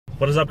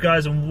What is up,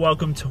 guys, and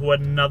welcome to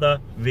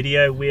another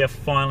video. We are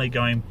finally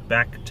going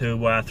back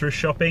to thrift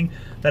shopping.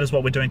 That is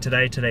what we're doing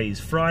today. Today is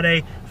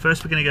Friday.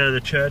 First we're going to go to the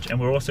church, and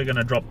we're also going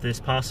to drop this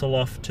parcel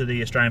off to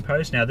the Australian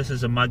Post. Now this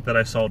is a mug that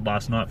I sold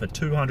last night for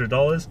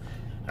 $200.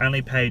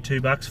 Only paid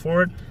 $2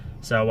 for it.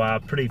 So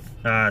pretty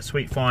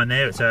sweet find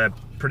there. It's a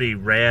pretty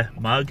rare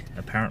mug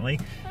apparently.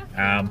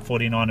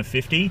 49 of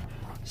 50.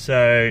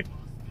 So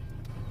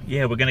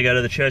yeah, we're going to go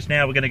to the church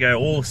now. We're going to go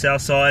all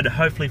south side,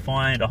 hopefully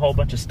find a whole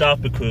bunch of stuff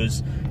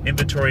because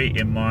inventory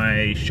in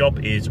my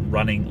shop is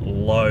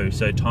running low.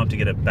 So time to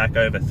get it back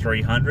over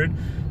 300.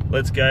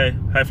 Let's go.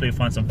 Hopefully we'll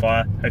find some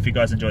fire. Hope you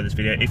guys enjoy this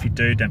video. If you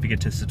do, don't forget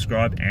to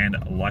subscribe and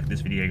like this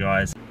video,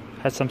 guys.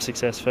 Had some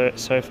success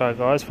so far,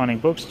 guys, finding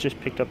books.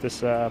 Just picked up this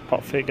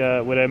pop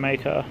figure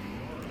Widowmaker.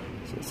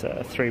 So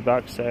it's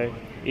 $3, so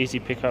easy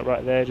pickup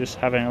right there. Just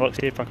having a look,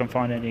 see if I can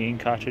find any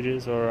ink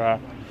cartridges or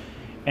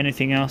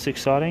anything else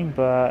exciting,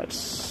 but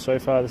so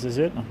far this is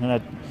it. I'm going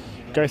to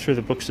go through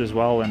the books as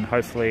well and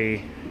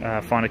hopefully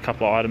find a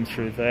couple of items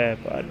through there,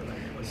 but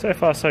so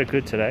far so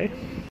good today.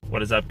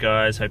 What is up,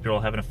 guys? Hope you're all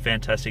having a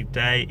fantastic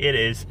day. It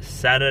is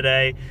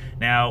Saturday.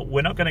 Now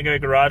we're not going to go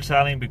garage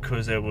sailing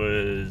because there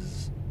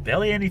was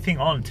barely anything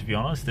on, to be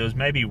honest. There was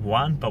maybe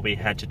one, but we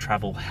had to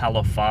travel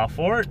hella far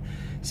for it.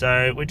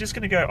 So we're just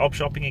going to go op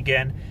shopping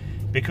again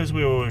because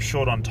we were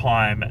short on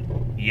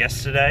time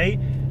yesterday.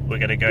 We're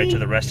going to go to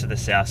the rest of the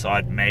south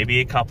side, maybe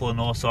a couple of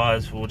north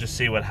sides. We'll just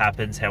see what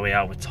happens, how we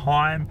are with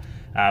time.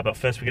 But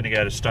first we're going to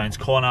go to Stone's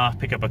Corner,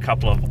 pick up a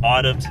couple of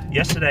items.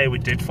 Yesterday we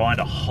did find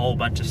a whole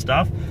bunch of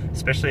stuff,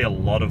 especially a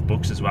lot of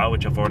books as well,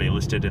 which I've already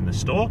listed in the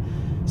store.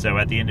 So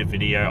at the end of the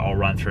video, I'll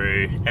run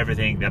through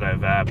everything that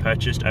I've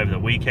purchased over the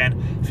weekend.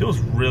 It feels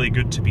really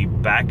good to be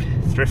back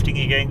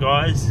thrifting again,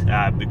 guys,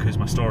 because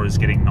my store is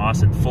getting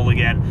nice and full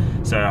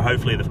again. So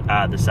hopefully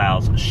the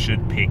sales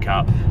should pick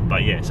up.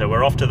 But yeah, so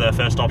we're off to the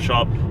first op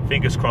shop.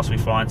 Fingers crossed we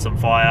find some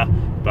fire,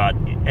 but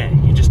yeah,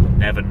 you just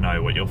never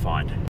know what you'll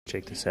find.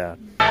 Check this out.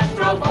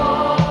 Astro Boy,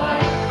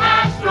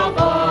 Astro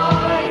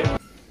Boy.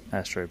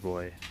 Astro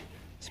Boy.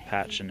 It's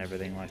patch and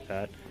everything like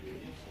that.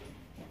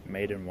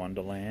 Made in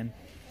Wonderland.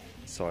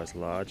 Size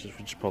large,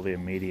 which is probably a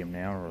medium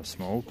now or a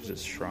small because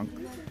it's shrunk.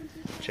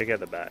 Check out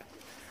the back.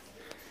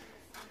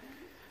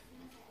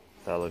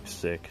 That looks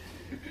sick.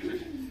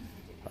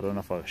 I don't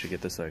know if I should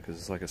get this though because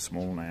it's like a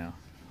small now,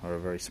 or a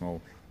very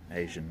small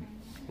Asian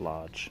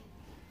large.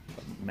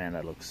 But man,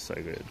 that looks so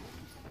good.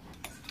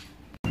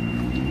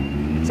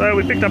 So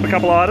we picked up a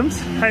couple of items.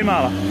 Hey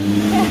Marla.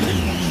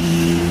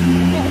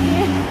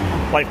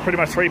 Like pretty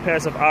much 3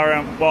 pairs of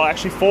well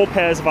actually 4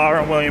 pairs of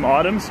R.M. Williams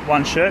items,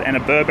 1 shirt and a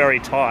Burberry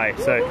tie.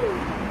 So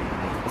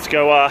let's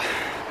go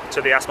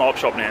to the Asthma op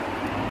shop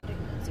now.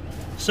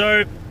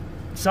 So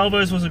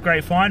Salvo's was a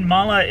great find.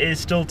 Marla is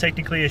still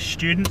technically a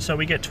student, so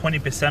we get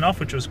 20% off,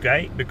 which was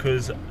great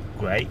because,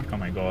 oh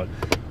my god,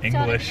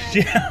 English.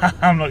 Yeah,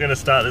 I'm not going to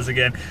start this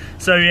again.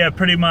 So yeah,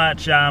 pretty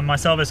much my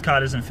Salvo's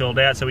card isn't filled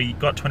out, so we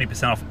got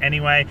 20% off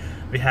anyway.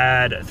 We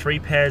had 3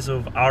 pairs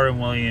of R.M.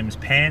 Williams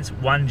pants,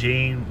 1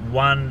 jean,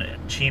 1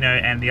 chino,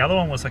 and the other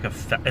one was like it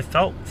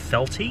felt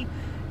felty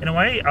in a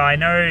way. I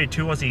know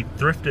 2 Aussie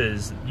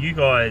thrifters, you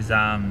guys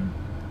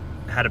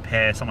had a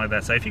pair, something like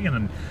that. So if you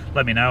can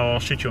let me know, I'll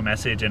shoot you a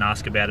message and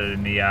ask about it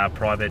in the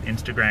private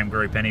Instagram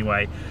group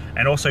anyway.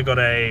 And also got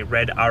a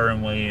red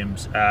R.M.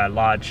 Williams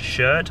large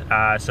shirt.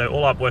 So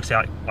all up works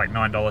out like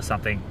 $9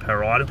 something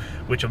per item,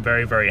 which I'm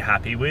very, very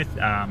happy with.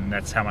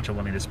 That's how much I'm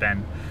willing to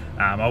spend.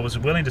 I was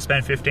willing to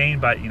spend 15,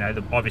 but you know,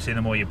 obviously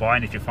the more you buy,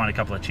 and if you find a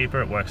couple of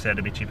cheaper, it works out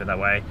to be cheaper that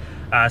way.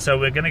 So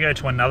we're going to go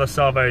to another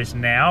Salvo's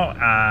now,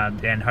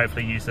 and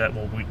hopefully use that.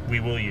 Well, we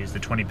will use the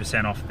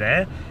 20% off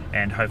there,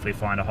 and hopefully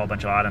find a whole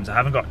bunch of items. I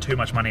haven't got too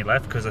much money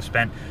left because I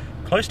spent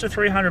close to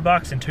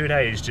 $300 in 2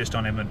 days just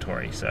on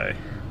inventory. So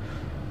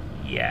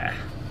yeah.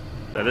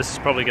 So this is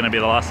probably going to be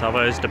the last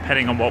Salvo's,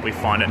 depending on what we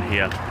find in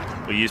here.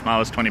 We'll use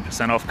Marla's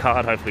 20% off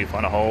card. Hopefully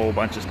find a whole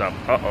bunch of stuff.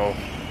 Uh-oh,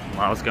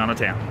 Marla's going to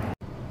town.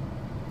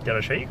 Did I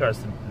show you guys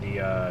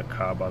the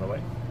car, by the way?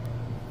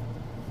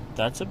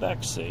 That's a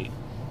back seat.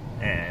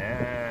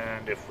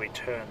 And if we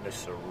turn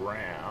this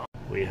around,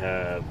 we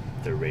have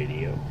the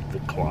radio, the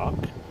clock.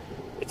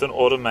 It's an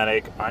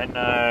automatic. I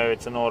know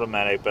it's an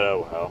automatic, but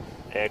oh well.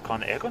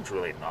 Aircon. Aircon's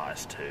really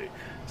nice too.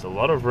 There's a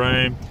lot of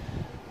room.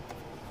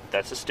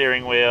 That's the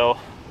steering wheel.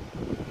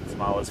 It's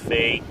Marla's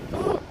feet.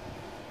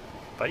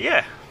 But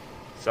yeah,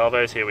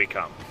 Salvo's, here we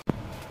come.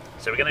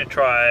 So we're gonna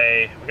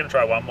try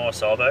one more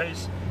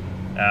Salvo's.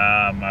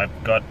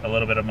 I've got a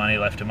little bit of money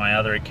left in my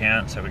other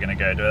account, so we're going to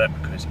go do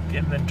that because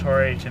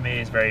inventory to me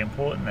is very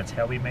important. That's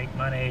how we make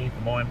money.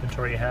 The more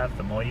inventory you have,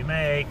 the more you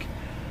make.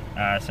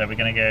 So we're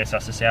going to go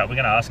suss this out. We're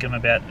going to ask them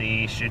about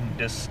the student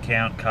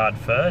discount card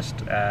first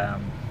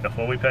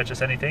before we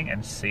purchase anything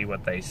and see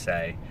what they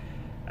say.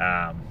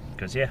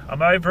 Because yeah,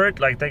 I'm over it.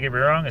 Like, don't get me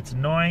wrong, it's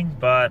annoying,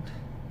 but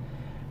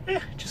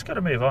yeah, just got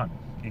to move on.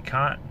 You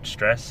can't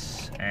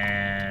stress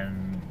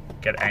and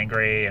get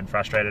angry and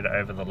frustrated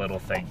over the little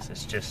things.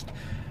 It's just,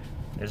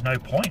 there's no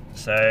point.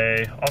 So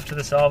off to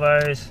the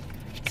Salvo's.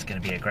 It's going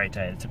to be a great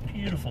day. It's a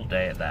beautiful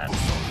day at that.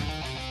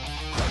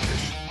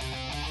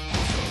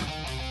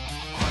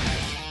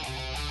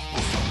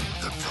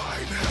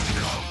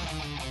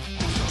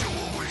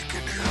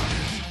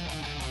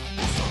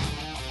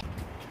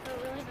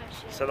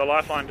 so the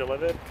Lifeline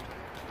delivered.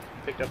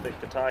 Picked up the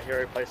Guitar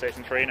Hero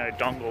PlayStation 3, no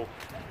dongle.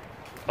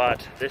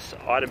 But this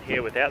item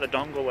here without the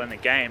dongle and the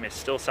game is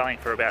still selling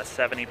for about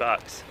 70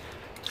 bucks.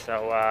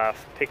 So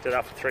picked it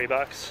up for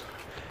 $3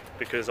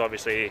 because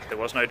obviously there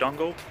was no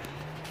dongle.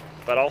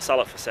 But I'll sell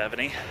it for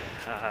 70.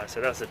 So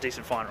that's a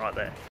decent find right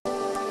there.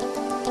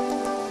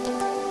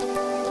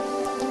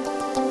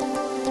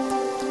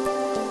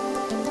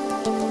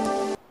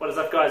 What is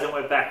up, guys? And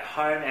we're back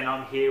home and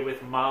I'm here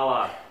with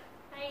Marla.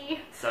 Hi.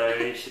 So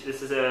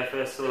this is her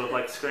first sort of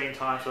like screen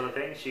time sort of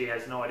thing. She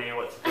has no idea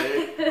what to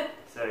do.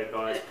 So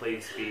guys,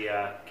 please be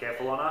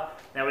careful on her.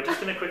 Now we're just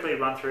going to quickly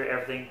run through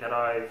everything that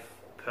I've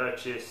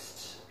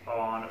purchased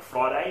on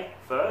Friday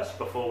first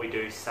before we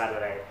do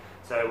Saturday.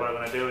 So what I'm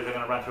going to do is I'm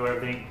going to run through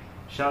everything,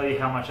 show you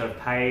how much I've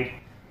paid.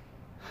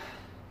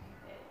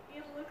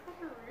 You look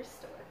like a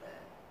rooster with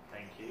it.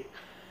 Thank you.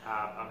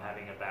 I'm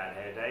having a bad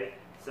hair day.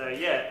 So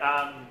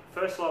yeah,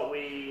 first lot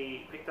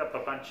we picked up a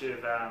bunch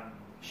of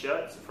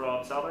shirts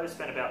from Salvo,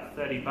 spent about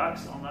 30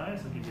 bucks on those,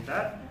 I'll give you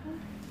that.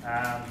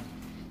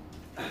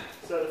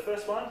 So the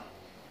first one I'll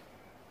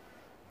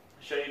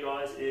show you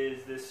guys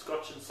is this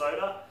Scotch and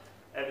Soda.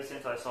 Ever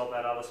since I sold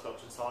that other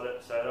Scotch and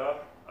Soda,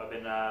 I've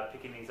been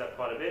picking these up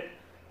quite a bit.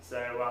 So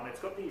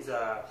it's got these It's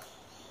like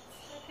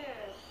a,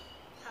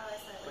 how do I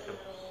say it? like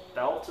a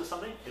belt or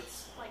something.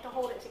 It's like to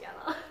hold it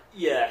together.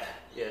 yeah,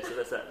 so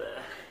that's that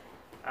there.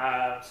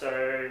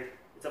 So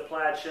it's a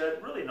plaid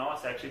shirt, really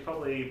nice actually.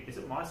 Probably, is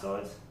it my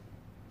size?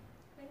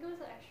 I think it was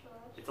an extra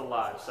large. It's a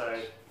large, so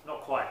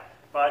not quite.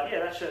 But yeah,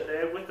 that shirt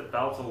there with the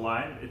belt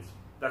alone,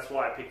 that's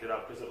why I picked it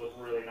up, because it looked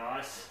really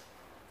nice.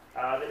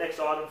 The next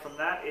item from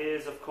that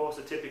is, of course,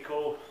 a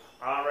typical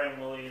R.M.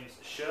 Williams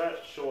shirt,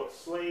 short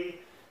sleeve.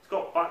 It's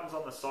got buttons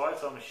on the side,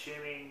 so I'm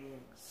assuming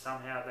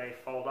somehow they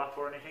fold up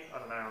or anything. I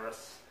don't know,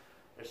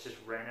 it's just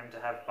random to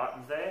have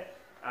buttons there.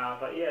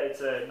 But yeah,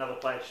 it's another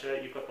plaid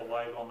shirt. You've got the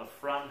logo on the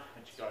front,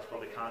 which you guys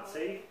probably can't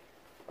see.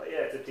 But yeah,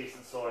 it's a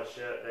decent sized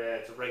shirt there.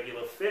 It's a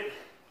regular fit.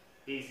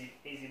 Easy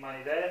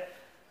money there.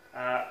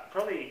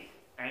 Probably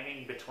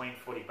aiming between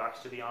 40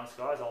 bucks to be honest,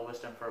 guys. I'll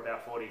list them for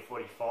about 40,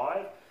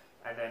 45,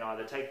 and then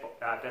either take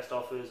best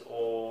offers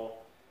or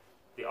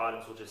the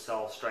items will just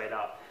sell straight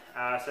up.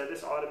 So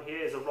this item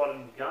here is a rod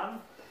and gun.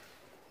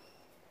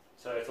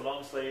 So it's a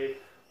long sleeve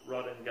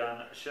rod and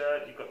gun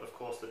shirt. You've got, of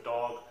course, the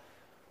dog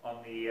on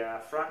the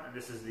front, and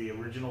this is the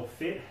original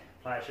fit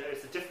plaid shirt.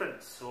 It's a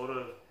different sort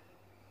of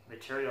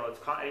material.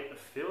 It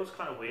feels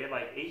kind of weird.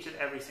 Like each and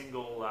every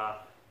single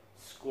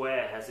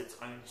square has its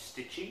own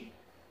stitching.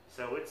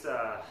 So it's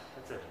a.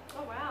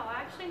 Oh wow!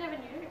 I actually never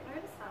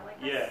noticed that. Like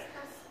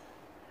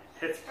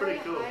It's pretty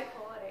cool. High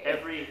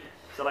quality.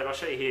 So like I'll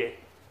show you here.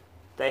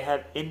 They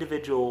have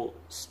individual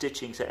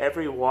stitching. So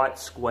every white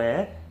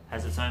square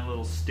has its own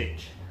little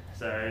stitch.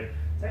 So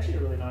it's actually a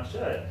really nice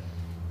shirt.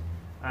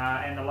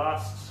 And the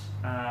last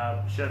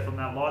shirt from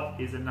that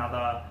lot is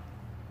another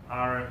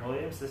R.M.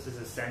 Williams. This is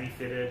a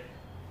semi-fitted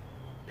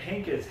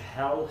pink as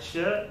hell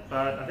shirt,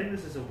 but I think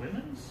this is a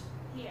women's.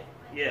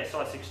 Yeah,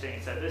 size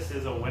 16. So this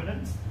is a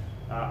women's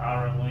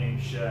R.M.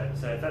 Williams shirt.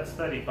 So that's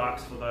 30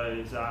 bucks for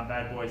those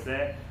bad boys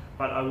there.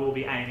 But I will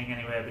be aiming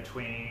anywhere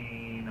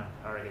between,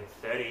 I reckon,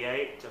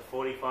 $38 to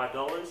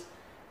 $45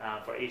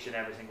 for each and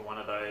every single one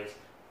of those,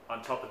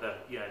 on top of the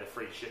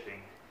free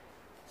shipping.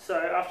 So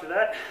after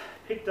that,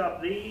 picked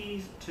up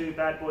these two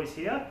bad boys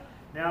here.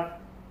 Now,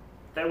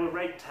 they were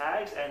red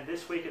tags, and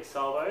this week at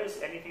Salvo's,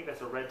 anything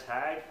that's a red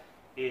tag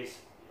is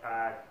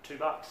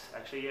 $2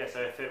 actually. Yeah,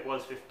 so if it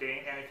was 15,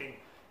 anything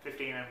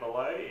 15 and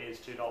below is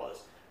 $2.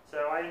 So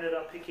I ended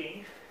up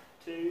picking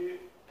two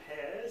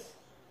pairs.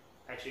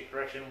 Actually,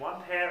 correction,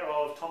 one pair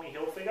of Tommy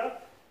Hilfiger,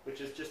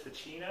 which is just the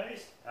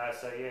chinos.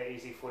 So yeah,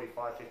 easy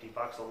 45, 50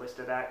 bucks. I'll list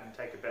it at and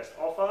take the best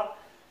offer.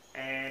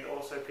 And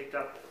also picked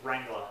up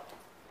Wrangler.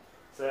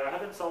 So I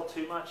haven't sold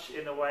too much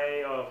in the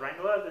way of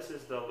Wrangler. This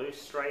is the loose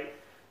straight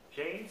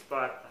jeans,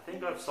 but I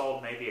think I've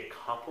sold maybe a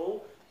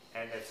couple,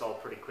 and they've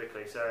sold pretty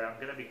quickly. So I'm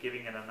going to be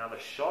giving it another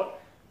shot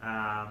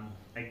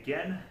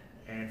again,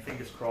 and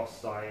fingers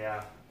crossed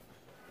I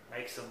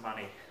make some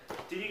money.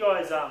 Did you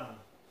guys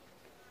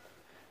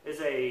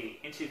there's a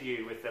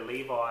interview with the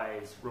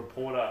Levi's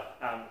reporter,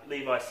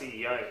 Levi's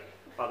CEO,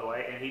 by the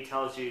way, and he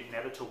tells you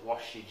never to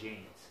wash your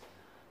jeans.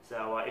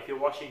 So if you're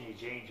washing your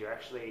jeans, you're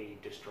actually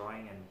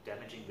destroying and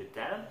damaging the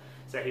denim.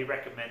 So he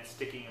recommends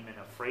sticking them in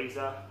a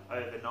freezer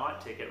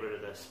overnight to get rid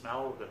of the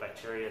smell, the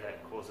bacteria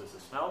that causes the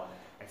smell,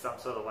 and some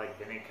sort of like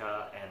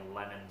vinegar and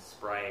lemon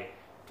spray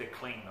to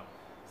clean them.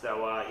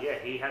 So yeah,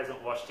 he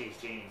hasn't washed his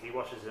jeans. He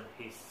washes them,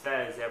 he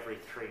says, every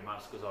 3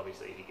 months, because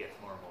obviously he gets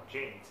more and more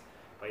jeans.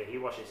 But yeah, he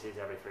washes his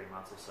every 3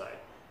 months or so.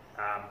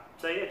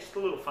 So yeah, just a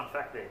little fun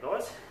fact there,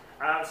 guys.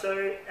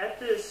 So at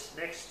this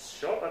next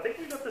shop, I think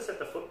we got this at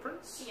the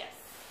Footprints. Yes.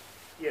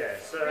 Yeah,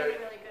 so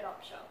really good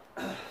op shop.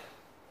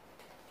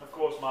 Of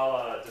course,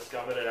 Marla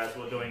discovered it as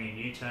we were doing a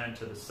U-turn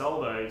to the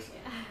Salvos.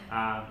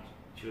 Yeah.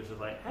 She was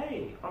just like,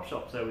 "Hey, op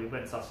shop." So we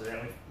went and sussed it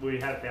out. We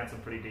have found some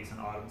pretty decent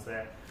items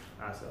there.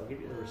 So I'll give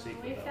you the receipt.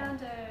 We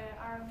found a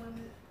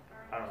RM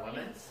Aaron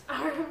Women's.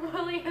 Aaron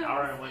Williams.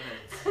 Aaron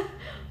Women's.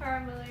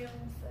 Aaron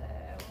Williams.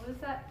 What was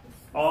that?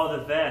 Oh,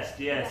 the vest.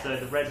 Yeah, Yes. so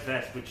the red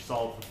vest, which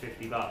sold for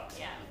 $50.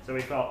 Yeah. So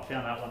we found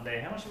that one day.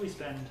 How much did we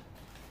spend?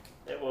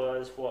 It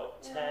was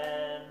what, 10?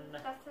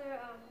 That's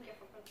a gift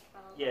for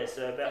Valentine's. Yeah,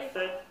 so about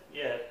 30.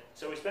 Yeah,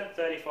 so we spent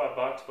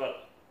 $35,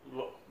 but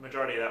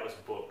majority of that was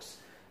books.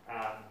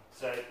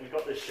 So we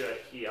got this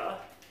shirt here.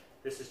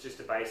 This is just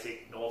a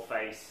basic North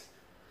Face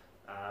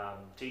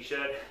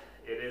t-shirt.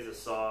 It is a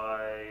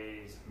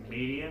size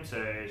medium,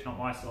 so it's not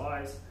my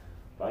size.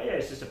 But yeah,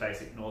 it's just a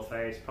basic North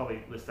Face.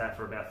 Probably list that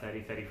for about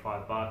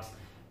 $30-35.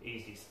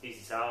 Easy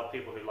sale.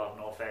 People who love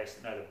North Face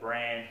know the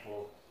brand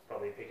will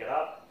probably pick it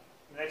up.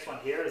 The next one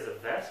here is a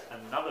vest,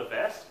 another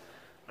vest.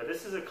 But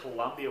this is a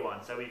Columbia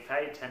one. So we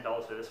paid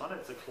 $10 for this one.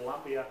 It's a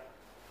Columbia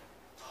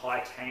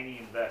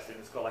titanium vest, and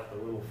it's got like the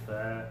little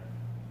fur.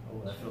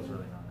 Oh, that feels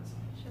really nice.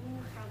 Showing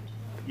the front.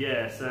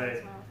 Yeah,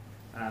 so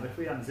if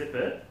we unzip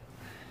it,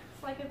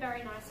 it's like a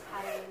very nice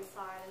pattern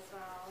inside as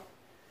well.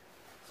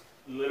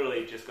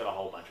 literally just got a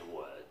whole bunch of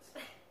words.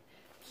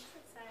 What's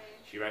it say?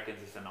 She reckons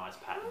it's a nice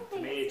pattern. I To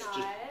think me, it's it's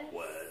just nice.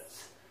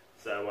 words.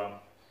 So,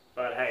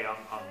 but hey, I'm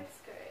Looks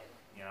good.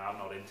 you know, I'm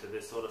not into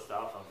this sort of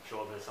stuff. I'm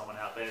sure there's someone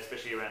out there,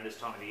 especially around this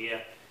time of the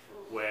year,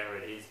 where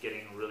it is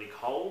getting really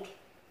cold.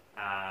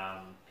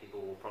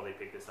 People will probably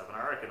pick this up,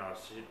 and I reckon I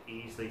should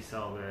easily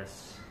sell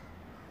this.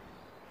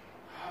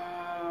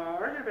 I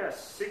reckon about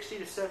 $60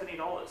 to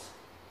 $70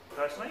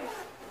 personally.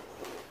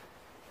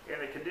 In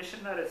the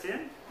condition that it's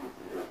in,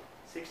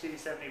 $60 to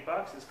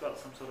 $70. It's got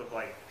some sort of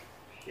like,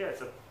 yeah,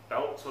 it's a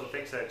belt sort of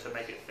thing, so to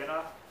make it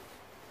thinner.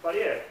 But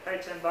yeah,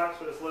 paid $10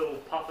 for this little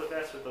puffer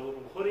vest with a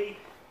little hoodie,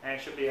 and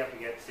should be able to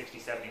get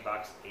 $60,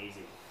 $70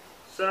 easy.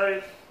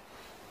 So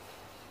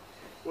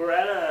we're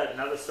at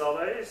another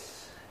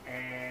Salvo's,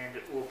 and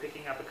we're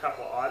picking up a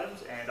couple of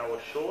items, and I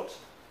was short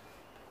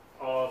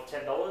of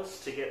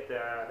 $10 to get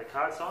the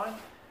card signed.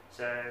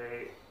 So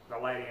the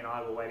lady and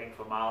I were waiting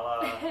for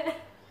Marla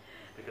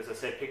because I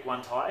said pick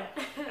one tie,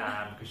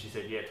 because she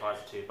said yeah, ties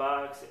are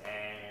 $2,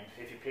 and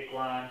if you pick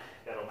one,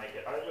 that'll make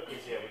it over.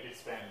 Because yeah, we did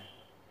spend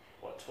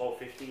what,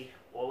 $12.50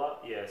 all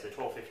up. Yeah, so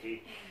 $12.50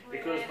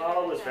 because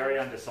Marla was very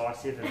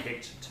undecisive and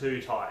picked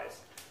 2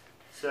 ties.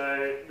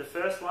 So the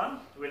first one,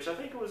 which I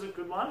think was a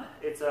good one,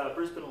 it's a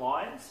Brisbane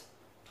Lions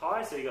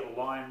tie. So you got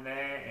the line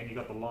there, and you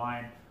got the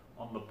line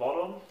on the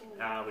bottom,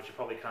 which you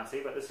probably can't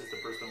see, but this is the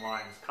Brisbane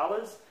Lions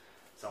colours.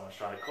 Someone's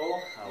trying to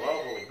call. Oh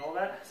well, we'll ignore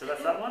that. So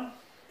that's that one.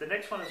 The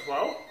next one as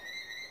well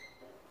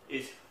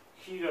is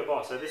Hugo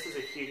Boss. So this is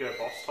a Hugo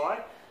Boss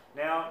tie.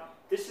 Now,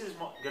 this is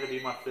going to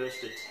be my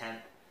first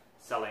attempt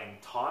selling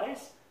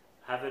ties.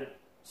 Haven't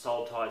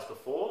sold ties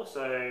before,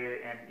 so,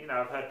 and you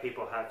know, I've had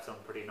people have some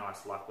pretty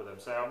nice luck with them.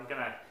 So I'm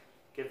going to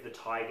give the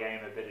tie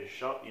game a bit of a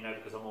shot, you know,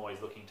 because I'm always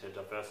looking to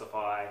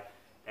diversify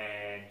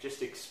and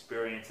just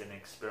experience and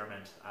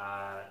experiment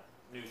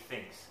new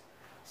things.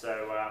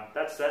 So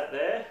that's that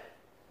there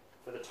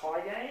for the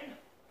tie game.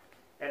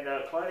 And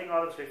the clothing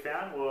items we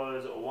found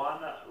was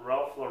one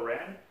Ralph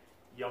Lauren,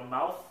 Your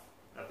Mouth,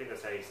 I think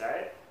that's how you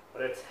say it,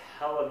 but it's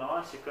hella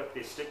nice. You've got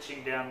the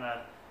stitching down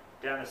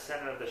the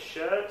center of the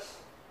shirt.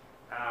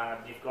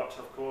 You've got,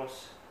 of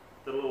course,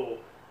 the little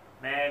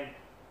man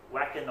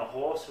whacking the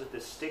horse with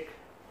the stick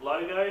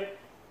logo.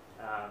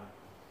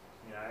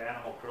 You know,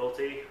 animal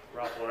cruelty.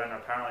 Ralph Lauren are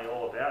apparently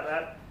all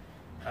about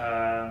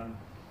that.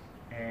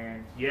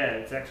 And yeah,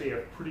 it's actually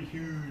a pretty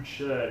huge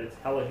shirt. It's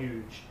hella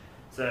huge.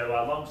 So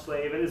long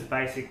sleeve. It is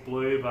basic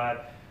blue,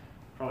 but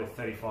probably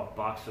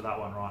 $35 for that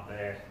one right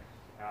there.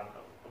 I'm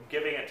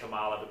giving it to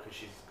Marla because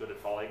she's good at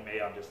following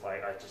me. I'm just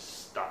like, I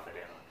just stuff it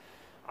in.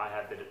 I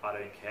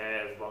don't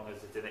care as long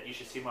as it's in it. You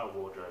should see my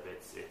wardrobe.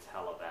 It's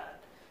hella bad.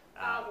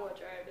 Our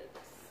wardrobe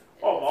is...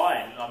 Oh,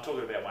 mine. I'm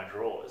talking about my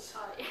drawers.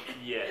 Oh,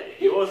 yeah.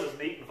 Yours is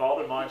neat and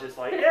folded. Mine's just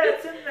like, yeah,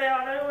 it's in there.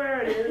 I know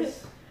where it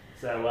is.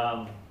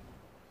 So,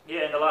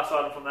 yeah, and the last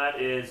item from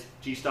that is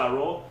G-Star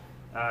Raw.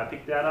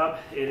 Picked that up.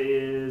 It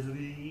is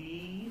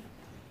the...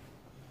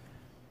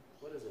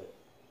 What is it?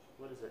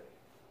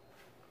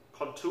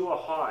 Contour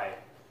High.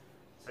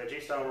 So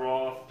G-Star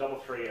Raw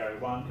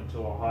 3301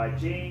 Contour High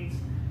jeans.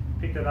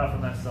 Picked it up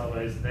from that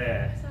Salvo's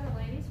there. Is that a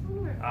ladies'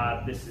 one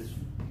or? This is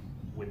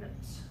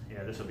women's.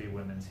 Yeah, this will be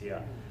women's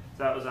here.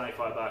 So that was only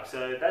 $5.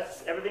 So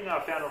that's everything I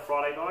found on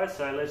Friday, guys.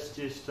 So let's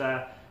just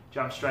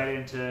jump straight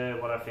into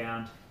what I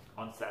found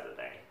on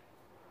Saturday.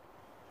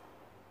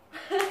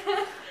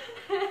 I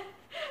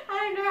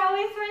don't know, are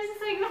we supposed to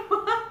say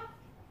goodbye?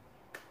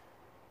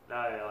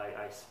 No, like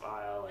I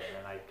smile and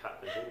then I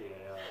cut the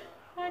video.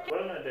 Okay.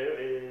 What I'm going to do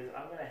is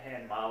I'm going to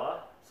hand Marla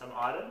some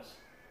items,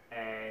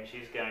 and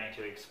she's going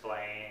to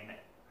explain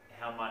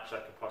how much I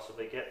could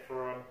possibly get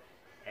for them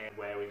and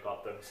where we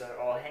got them. So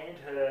I'll hand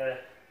her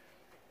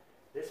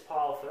this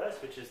pile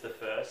first, which is the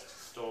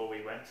first store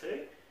we went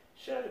to.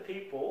 Show the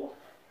people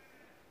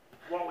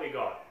what we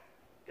got.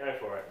 Go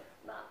for it.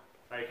 Nah.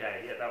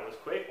 Okay, yeah, that was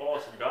quick.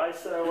 Awesome, guys.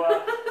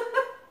 So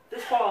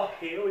this pile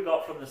here we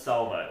got from the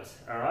Salvo's.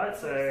 Alright,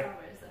 so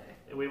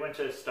we went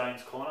to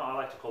Stone's Corner. I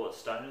like to call it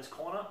Stoner's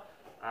Corner.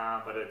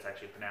 but it's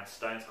actually pronounced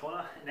Stone's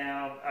Corner.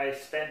 Now, I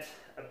spent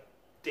a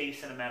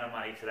decent amount of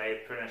money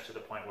today, pretty much to the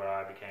point where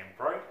I became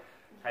broke.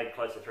 Had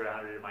close to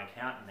 300 in my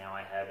account, and now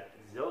I had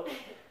zilch.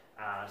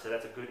 So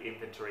that's a good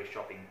inventory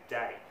shopping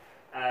day.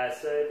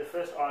 So the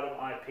first item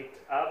I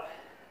picked up,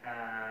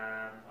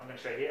 I'm going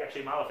to show you here.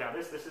 Actually, Marla found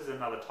this. This is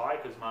another tie,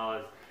 because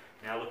Marla's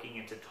now looking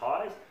into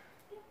ties.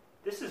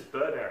 This is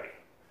Burberry.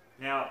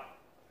 Now,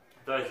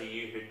 those of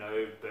you who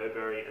know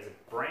Burberry as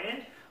a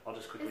brand, I'll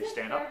just quickly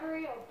stand up.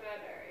 Burberry or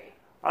Burberry?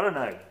 I don't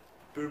know.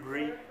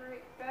 Burberry.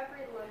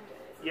 Burberry London.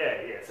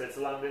 Yeah. So it's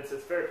London, so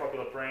it's a very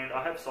popular brand.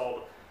 I have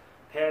sold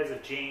pairs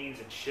of jeans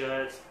and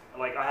shirts.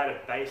 Like, I had a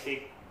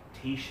basic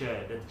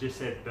t-shirt that just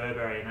said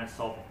Burberry, and that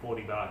sold for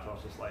 $40. I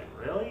was just like,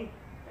 really?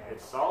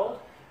 It's sold?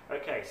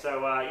 Okay,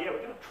 so yeah, we're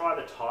going to try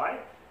the tie.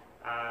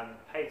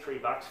 Paid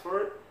 $3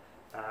 for it.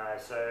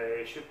 So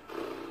it should...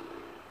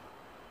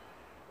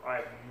 I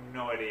have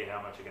no idea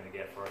how much you're going to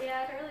get for it.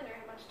 Yeah, I don't really know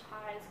how much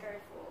ties go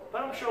for.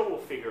 But I'm sure we'll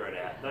figure it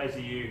out. Those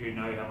of you who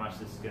know how much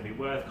this is going to be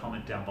worth,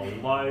 comment down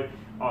below.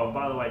 Oh,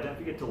 by the way, don't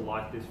forget to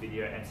like this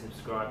video and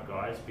subscribe,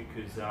 guys,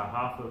 because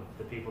half of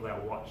the people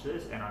that watch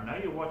this, and I know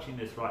you're watching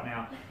this right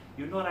now,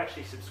 you're not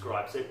actually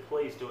subscribed. So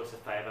please do us a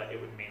favour.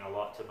 It would mean a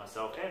lot to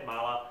myself and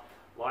Marla.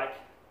 Like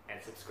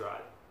and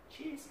subscribe.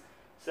 Cheers.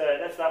 So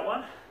that's that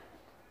one.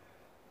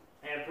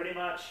 And pretty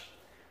much,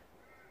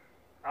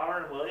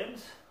 R.M.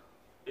 Williams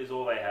is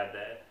all they had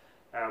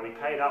there. We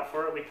paid up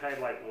for it. We paid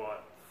like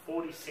what,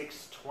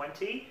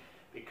 $46.20,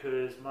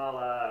 because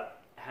Marla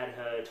had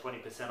her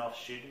 20% off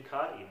student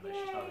card, even though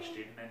she's not a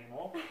student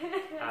anymore.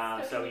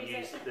 So we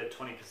used the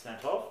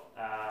 20% off.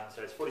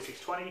 So it's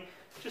 $46.20.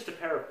 Just a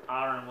pair of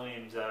R.M.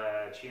 Williams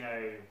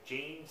chino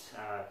jeans.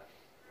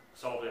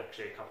 Sold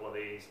actually a couple of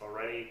these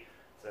already,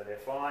 so they're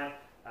fine.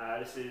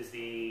 This is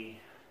the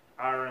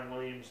R.M.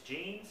 Williams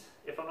jeans,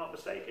 if I'm not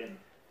mistaken.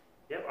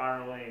 Yep,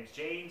 R.M. Williams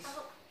jeans.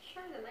 Show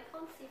them, I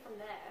can't see from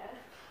there.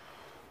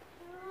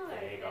 Oh,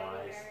 there,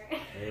 guys.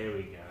 There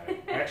we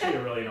go. Actually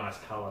a really nice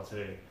colour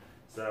too.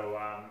 So,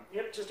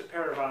 yep, just a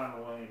pair of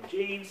R.M. Williams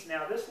jeans.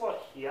 Now this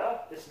lot here,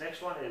 this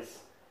next one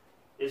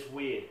is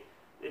weird.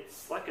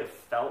 It's like a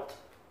felt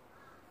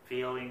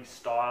feeling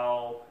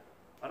style.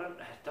 I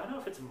don't know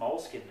if it's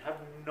moleskin. I have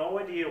no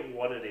idea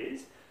what it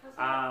is.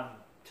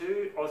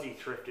 Two Aussie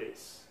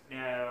thrifters.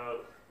 Now,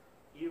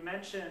 you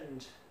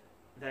mentioned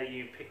that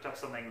you picked up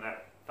something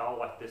that felt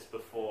like this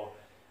before.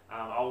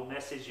 I'll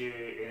message you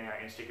in our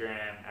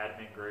Instagram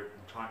admin group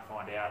and try and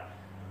find out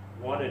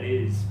what it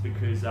is,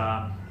 because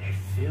it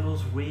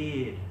feels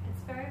weird. It's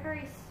very,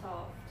 very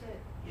soft.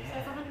 It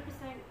says 100%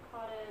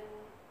 cotton.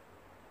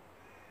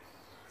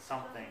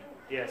 Something.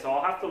 Yeah, so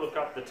I'll have to look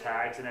up the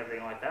tags and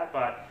everything like that,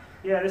 but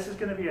yeah, this is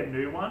going to be a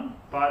new one,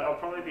 but I'll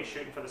probably be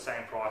shooting for the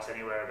same price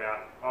anywhere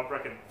about, I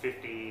reckon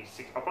 50,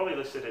 60, I'll probably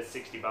list it at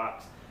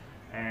 $60,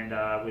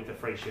 and with the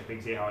free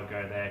shipping, see how I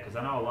go there, because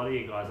I know a lot of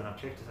you guys, and I've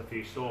checked a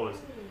few stores,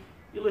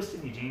 you're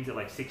listing your jeans at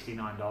like $69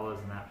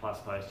 and that plus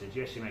postage.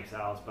 Yes, you make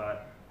sales,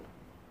 but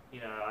you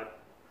know, I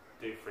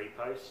do free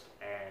post,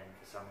 and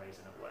for some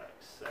reason it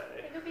works. So I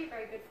think it'll be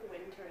very good for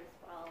winter as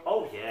well.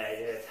 Oh yeah,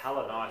 it's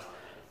hella nice.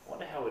 I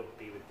wonder how it would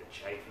be with the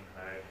chafing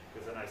though,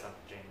 because I know some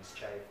jeans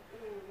chafe.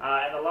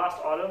 And the last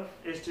item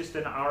is just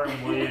an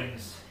R.M.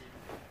 Williams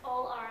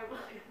all R.M.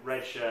 Williams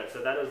red shirt.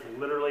 So that is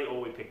literally all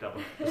we picked up.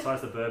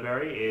 Besides the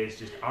Burberry, is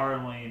just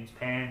R.M. Williams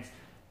pants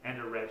and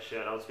a red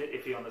shirt. I was a bit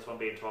iffy on this one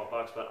being $12,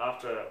 but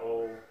after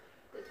all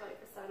the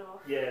 20%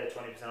 off. Yeah,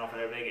 20% off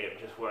and everything, it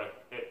just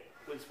worked. It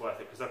was worth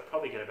it, because I'd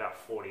probably get about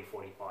 40,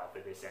 45 for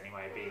this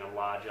anyway, being a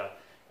larger,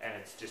 and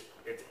it's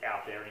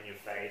out there in your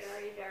face.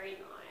 Very, very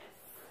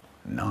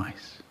nice.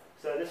 Nice.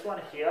 So this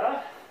one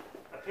here,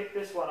 I picked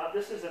this one up.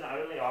 This is an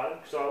only item.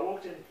 So I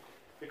walked in,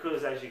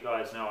 because as you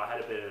guys know, I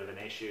had a bit of an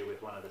issue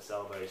with one of the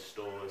Salvo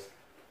stores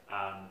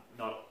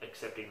not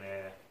accepting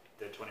their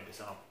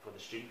 20% off for the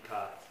student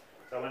cards.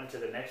 So I went into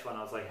the next one.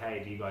 I was like,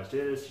 hey, do you guys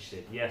do this? She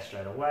said yes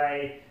straight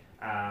away.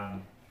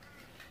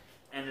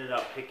 Ended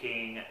up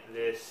picking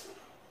this.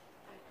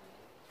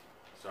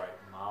 Sorry,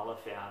 Marla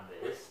found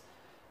this.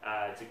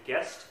 It's a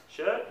Guest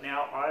shirt.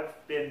 Now,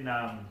 I've been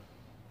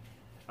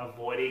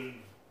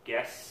avoiding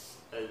Guests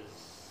as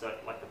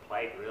like the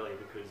plague, really,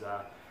 because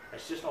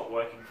it's just not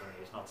working for me.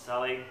 It's not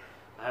selling.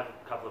 I have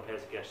a couple of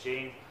pairs of Guest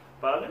jeans,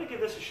 but I'm going to give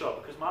this a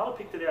shot, because Marla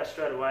picked it out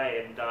straight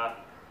away, and I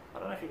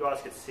don't know if you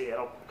guys can see it.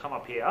 I'll come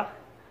up here.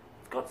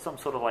 It's got some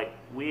sort of like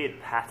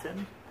weird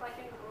pattern. Like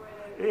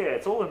embroidered. Yeah,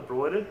 it's all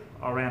embroidered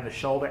around the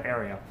shoulder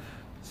area.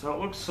 So it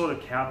looks sort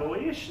of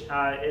cowboyish.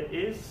 It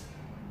is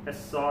a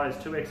size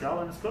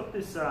 2XL, and it's got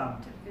this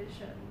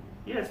division.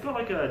 Yeah, it's got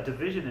like a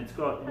division. It's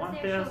got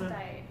 1,000.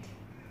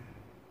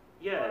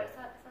 Yeah, oh, is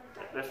that a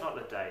date? That's not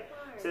the date.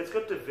 No. So it's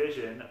got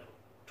division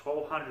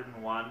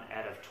 1,201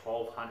 out of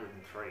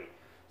 1,203.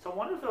 So I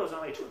wonder if there was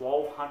only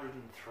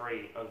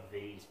 1,203 of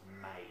these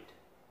made.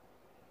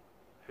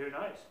 Who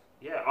knows?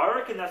 Yeah, I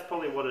reckon that's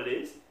probably what it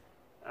is.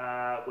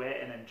 Wear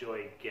and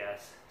enjoy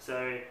Guess. So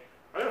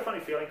I got a funny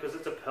feeling, because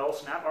it's a pearl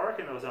snap. I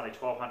reckon there was only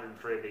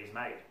 1,203 of these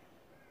made,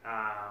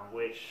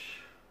 which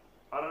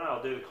I don't know,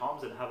 I'll do the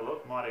comms and have a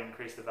look. Might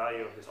increase the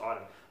value of this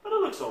item, but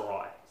it looks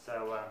alright.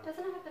 So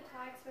doesn't it have the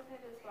tags with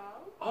it as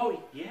well?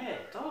 oh yeah,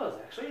 it does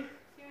actually.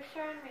 You were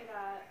showing me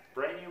that.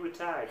 Brand new with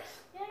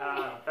tags. Yay.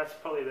 That's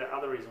probably the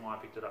other reason why I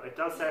picked it up. It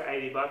does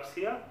say $80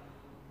 here,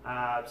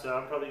 so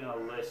I'm probably going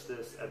to list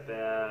this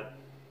about.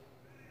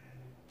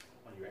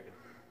 What do you reckon?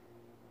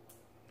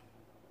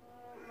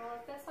 Well,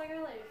 if there's like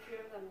only a few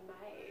of them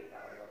made,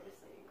 that would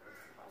obviously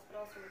increase the price, but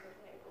also with the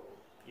label.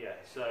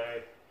 Yeah, so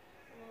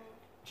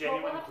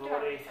genuine we'll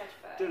quality.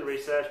 Do the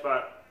research,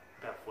 but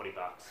about $40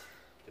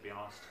 to be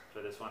honest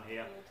for this one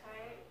here.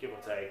 Give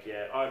or take,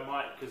 yeah. I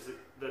might, because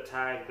the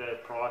tag, the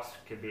price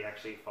can be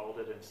actually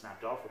folded and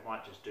snapped off. We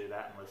might just do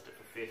that and list it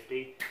for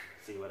 50.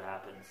 See what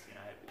happens, you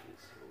know,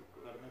 because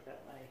we've got to make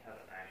that money. I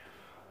don't know.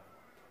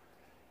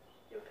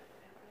 You'll cut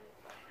that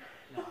out,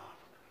 right? No.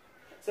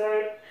 So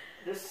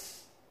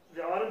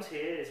the items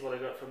here is what I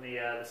got from the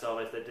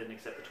sellers that didn't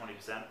accept the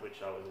 20%,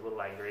 which I was a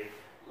little angry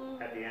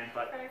at the end.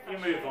 But you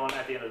move on.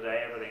 At the end of the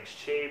day, everything's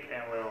cheap,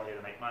 and we're all here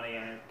to make money,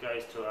 and it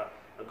goes to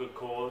a good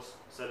cause,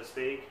 so to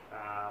speak.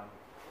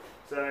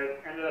 So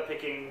ended up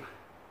picking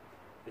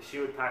the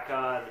Hewlett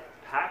Packard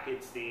pack.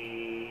 It's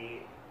the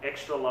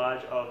extra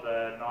large of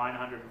the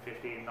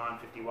 950 and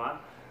 951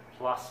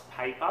 plus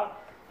paper.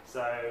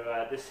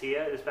 So this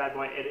bad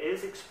boy, it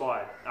is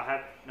expired. I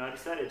have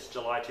noticed that it's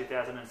July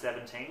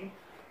 2017.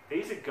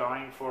 These are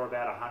going for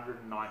about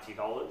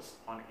 $190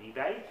 on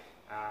eBay,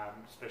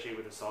 especially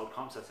with the sold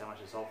comps. That's how much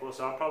it's sold for.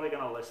 So I'm probably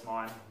going to list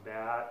mine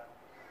about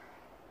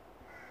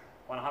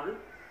 100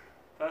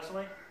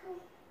 personally,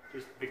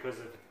 just because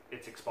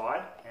it's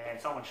expired, and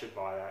someone should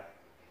buy that.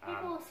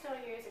 People still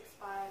use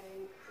expired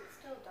ink, it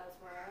still does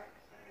work.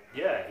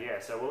 So. Yeah,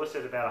 so we'll list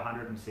it about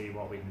 100 and see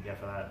what we can get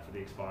for that for the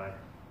expired.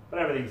 But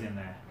everything's in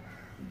there.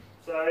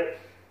 So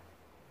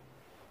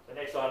the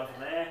next item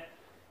from there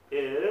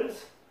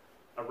is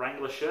a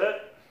Wrangler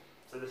shirt.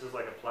 So this is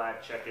like a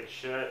plaid checkered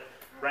shirt.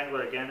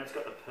 Wrangler again, it's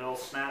got the pearl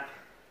snap.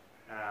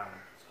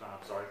 It's kind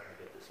of, sorry,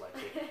 a bit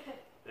dyslexic.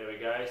 There we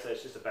go, so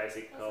it's just a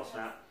basic pearl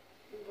snap.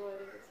 Embroidered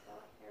and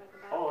stuff here at the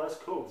back. Oh, that's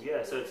cool.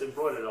 Yeah, so it's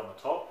embroidered on the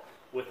top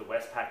with the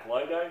Westpac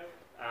logo.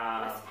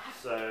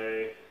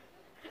 So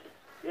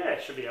yeah,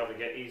 should be able to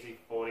get easy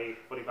 $40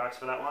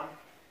 for that one.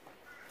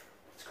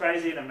 It's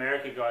crazy in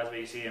America, guys, where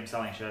you see them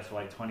selling shirts for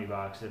like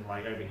 $20, and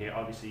like over here,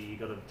 obviously you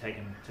got to take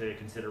into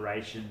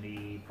consideration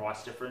the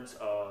price difference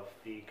of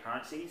the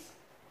currencies.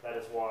 That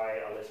is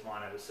why I list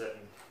mine at a certain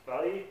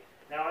value.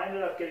 Now I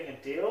ended up getting a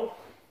deal.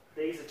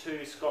 These are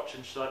two Scotch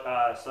and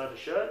Soda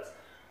shirts.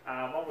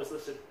 One was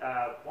listed.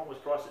 One was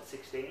priced at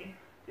 16.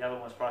 The other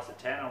one was priced at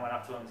 10. I went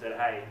up to him and said,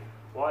 "Hey,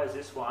 why is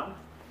this one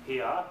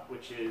here,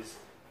 which is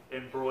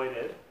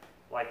embroidered,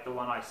 like the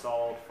one I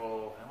sold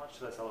for? How much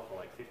did I sell it for?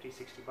 Like 50,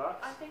 60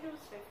 bucks? I think it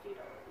was $50.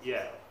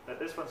 Yeah, but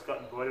this one's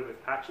got embroidered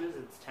with patches.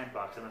 It's 10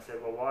 bucks." And I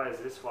said, "Well, why is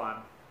this one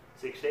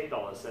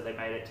 $16?" So they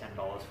made it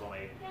 $10 for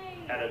me.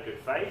 Yay. Out of good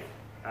faith.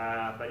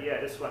 But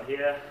yeah, this one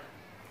here,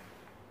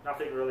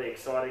 nothing really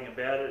exciting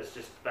about it. It's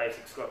just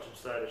basic Scotch and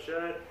Soda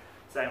shirt.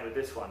 Same with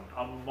this one.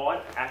 I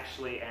might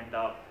actually end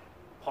up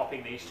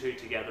popping these two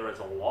together as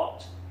a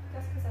lot.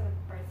 That's because they're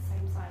both the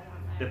same size,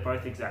 aren't they? They're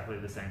both exactly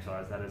the same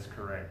size, that is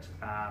correct.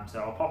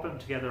 So I'll pop them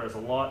together as a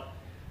lot,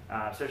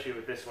 especially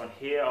with this one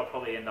here. I'll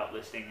probably end up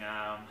listing...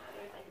 I don't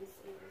know if I can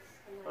see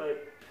this. Well,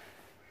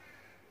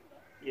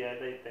 yeah,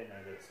 they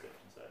know that it's Scotch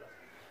and Soda.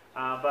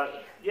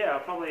 But yeah,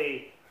 I'll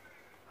probably,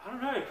 I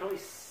don't know, probably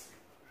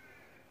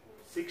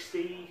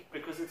 60,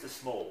 because it's a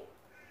small.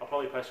 I'll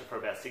probably post it for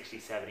about 60,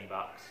 70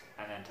 bucks,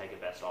 and then take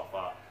a best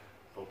offer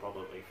for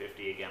probably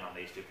 50 again on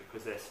these two,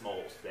 because they're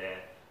smalls.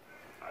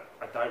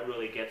 I don't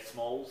really get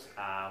smalls,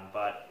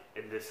 but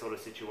in this sort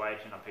of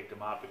situation, I picked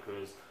them up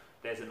because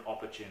there's an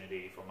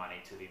opportunity for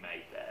money to be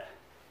made there.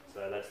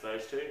 So that's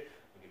those two.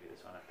 I'll give you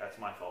this one. That's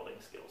my folding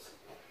skills.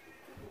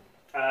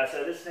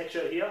 So this next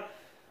shirt here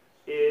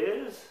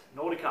is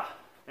Nautica.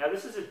 Now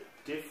this is a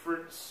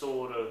different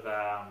sort of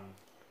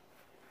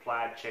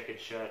plaid checkered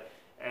shirt.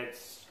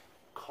 It's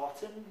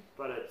cotton,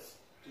 but it's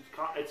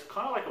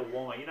kind of like a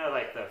warmer, you know,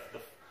 like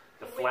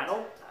the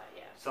flannel.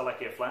 Yeah. So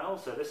like your flannel.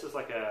 So this is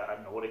like a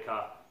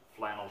Nautica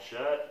flannel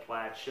shirt,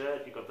 plaid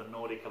shirt. You've got the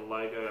Nautica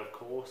logo, of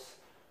course,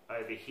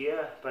 over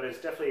here, but it's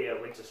definitely a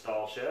winter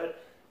style shirt,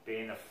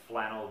 being a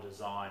flannel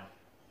design.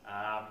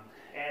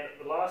 And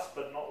last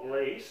but not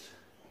least,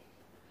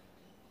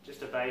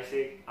 just a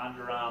basic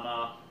Under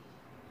Armour,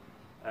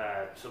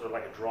 sort of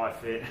like a dry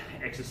fit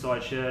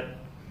exercise shirt.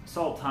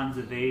 Sold tons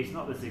of these,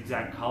 not this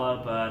exact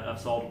colour, but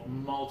I've sold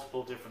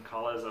multiple different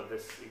colours of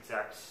this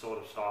exact sort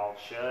of style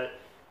shirt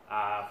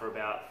for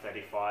about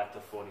 35 to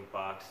 40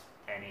 bucks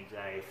any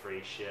day,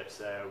 free ship.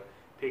 So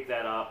pick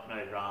that up,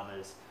 no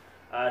dramas.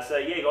 So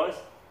yeah, guys,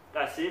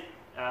 that's it.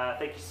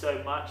 Thank you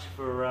so much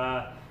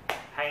for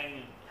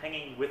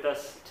hanging with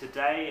us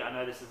today. I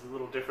know this is a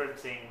little different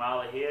seeing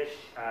Marla here.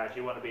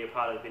 She wanted to be a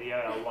part of the video.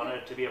 I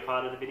wanted to be a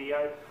part of the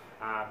video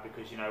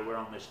because, you know, we're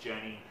on this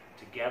journey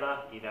together,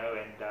 you know,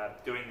 and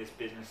doing this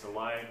business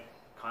alone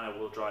kind of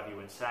will drive you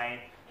insane.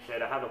 So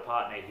to have a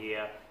partner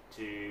here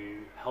to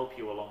help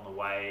you along the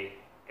way,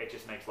 it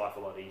just makes life a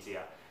lot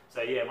easier.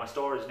 So yeah, my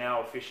store is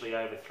now officially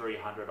over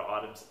 300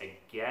 items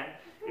again.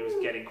 It was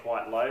getting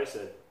quite low,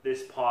 so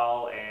this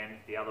pile and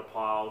the other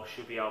pile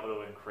should be able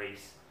to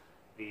increase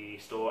the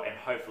store and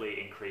hopefully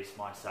increase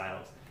my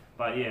sales.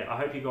 But yeah, I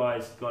hope you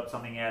guys got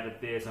something out of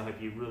this. I hope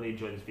you really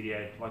enjoyed this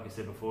video. Like I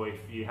said before, if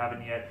you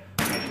haven't yet,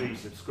 make sure you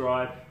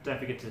subscribe. Don't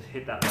forget to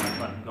hit that like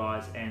button,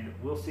 guys, and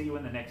we'll see you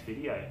in the next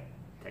video.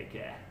 Take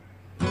care.